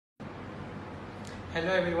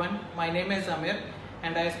Hello everyone, my name is Amir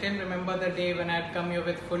and I still remember the day when I had come here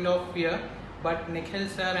with full of fear, but Nikhil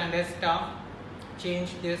sir and his staff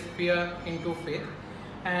changed this fear into faith,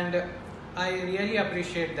 and I really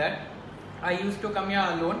appreciate that. I used to come here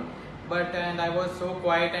alone, and I was so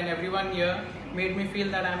quiet, and everyone here made me feel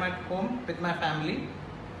that I'm at home with my family.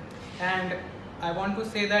 And I want to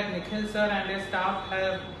say that Nikhil sir and his staff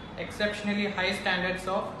have exceptionally high standards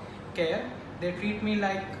of care. They treat me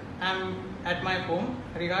like I'm at my home.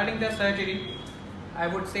 Regarding the surgery, I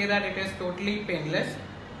would say that it is totally painless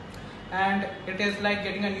and it is like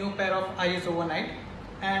getting a new pair of eyes overnight.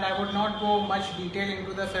 And I would not go much detail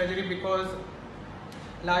into the surgery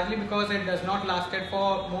largely because it does not lasted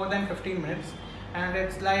for more than 15 minutes, and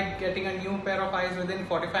it's like getting a new pair of eyes within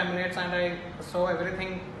 45 minutes, and I saw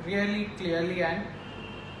everything really clearly, and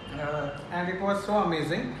it was so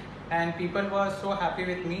amazing and people were so happy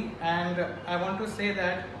with me. And I want to say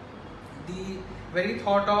that the very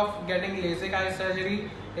thought of getting Lasik eye surgery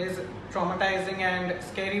is traumatizing and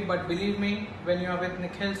scary, but believe me, when you are with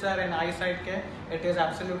Nikhil sir and eyesight care, it is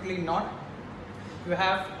absolutely not. You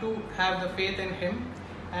have to have the faith in him.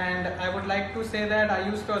 And I would like to say that I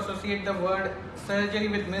used to associate the word surgery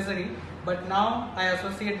with misery, but now I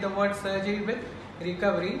associate the word surgery with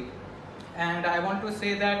recovery. And I want to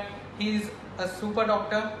say that he's a super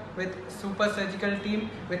doctor with super surgical team,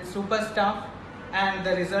 with super staff, and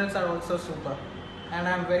the results are also super. And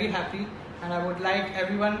I'm very happy, and I would like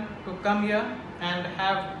everyone to come here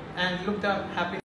and look the happy